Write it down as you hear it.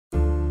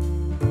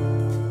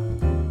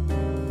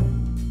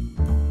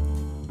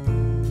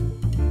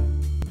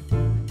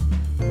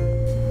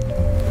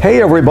Hey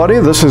everybody,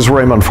 this is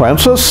Raymond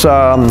Francis.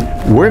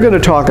 We're going to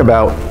talk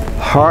about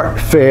heart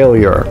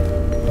failure.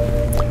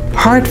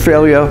 Heart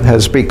failure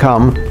has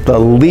become the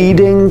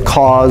leading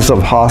cause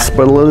of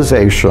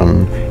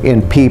hospitalization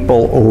in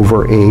people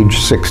over age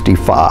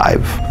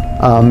 65.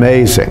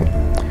 Amazing.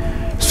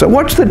 So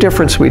what's the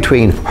difference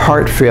between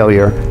heart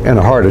failure and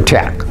a heart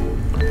attack?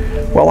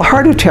 Well, a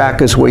heart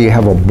attack is where you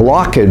have a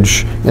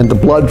blockage in the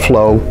blood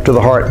flow to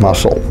the heart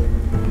muscle.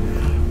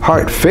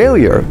 Heart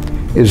failure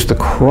is the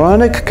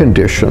chronic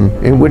condition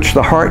in which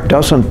the heart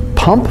doesn't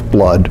pump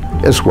blood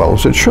as well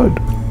as it should.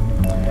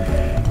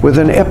 With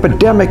an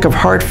epidemic of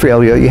heart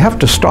failure, you have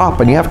to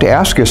stop and you have to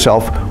ask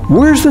yourself,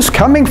 where's this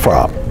coming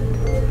from?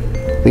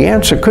 The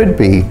answer could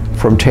be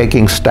from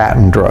taking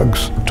statin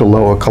drugs to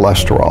lower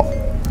cholesterol.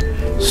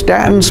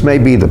 Statins may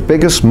be the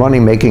biggest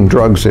money-making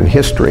drugs in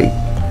history.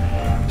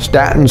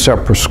 Statins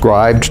are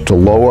prescribed to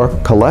lower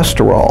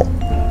cholesterol.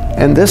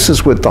 And this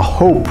is with the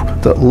hope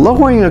that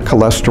lowering your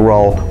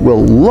cholesterol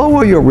will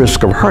lower your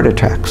risk of heart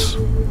attacks.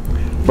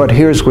 But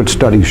here's what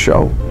studies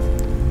show.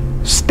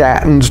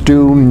 Statins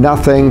do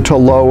nothing to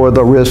lower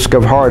the risk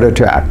of heart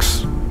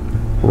attacks.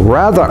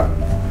 Rather,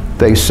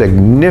 they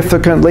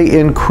significantly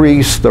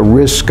increase the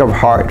risk of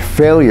heart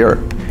failure,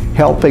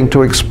 helping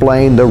to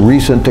explain the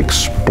recent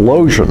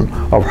explosion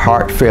of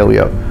heart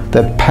failure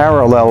that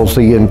parallels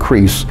the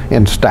increase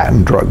in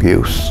statin drug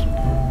use.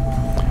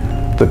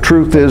 The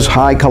truth is,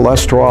 high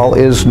cholesterol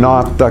is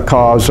not the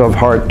cause of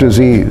heart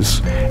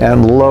disease,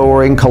 and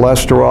lowering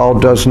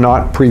cholesterol does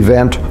not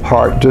prevent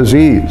heart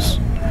disease.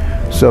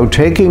 So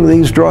taking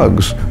these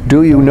drugs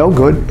do you no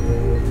good.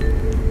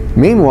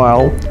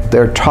 Meanwhile,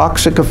 their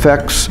toxic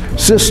effects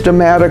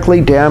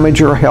systematically damage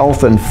your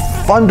health in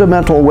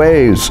fundamental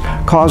ways,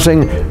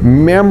 causing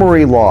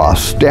memory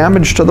loss,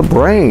 damage to the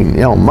brain,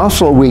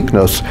 muscle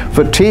weakness,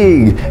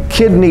 fatigue,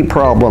 kidney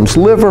problems,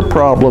 liver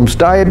problems,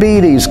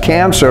 diabetes,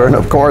 cancer, and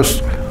of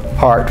course,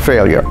 heart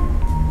failure.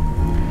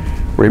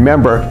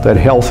 Remember that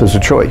health is a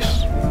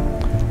choice.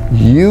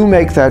 You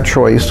make that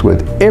choice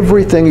with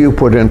everything you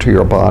put into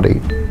your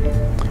body.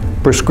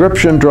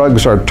 Prescription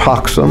drugs are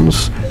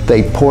toxins.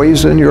 They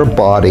poison your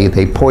body.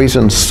 They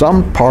poison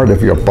some part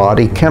of your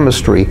body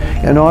chemistry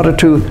in order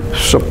to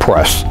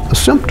suppress the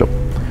symptom.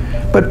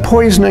 But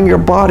poisoning your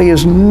body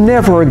is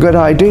never a good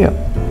idea.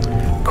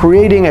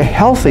 Creating a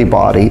healthy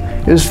body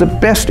is the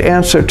best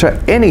answer to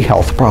any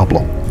health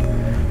problem.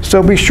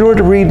 So be sure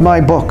to read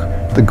my book,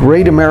 The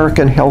Great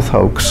American Health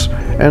Hoax,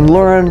 and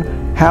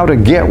learn how to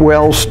get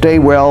well, stay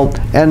well,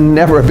 and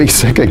never be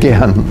sick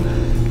again.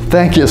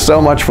 Thank you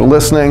so much for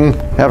listening.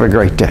 Have a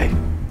great day.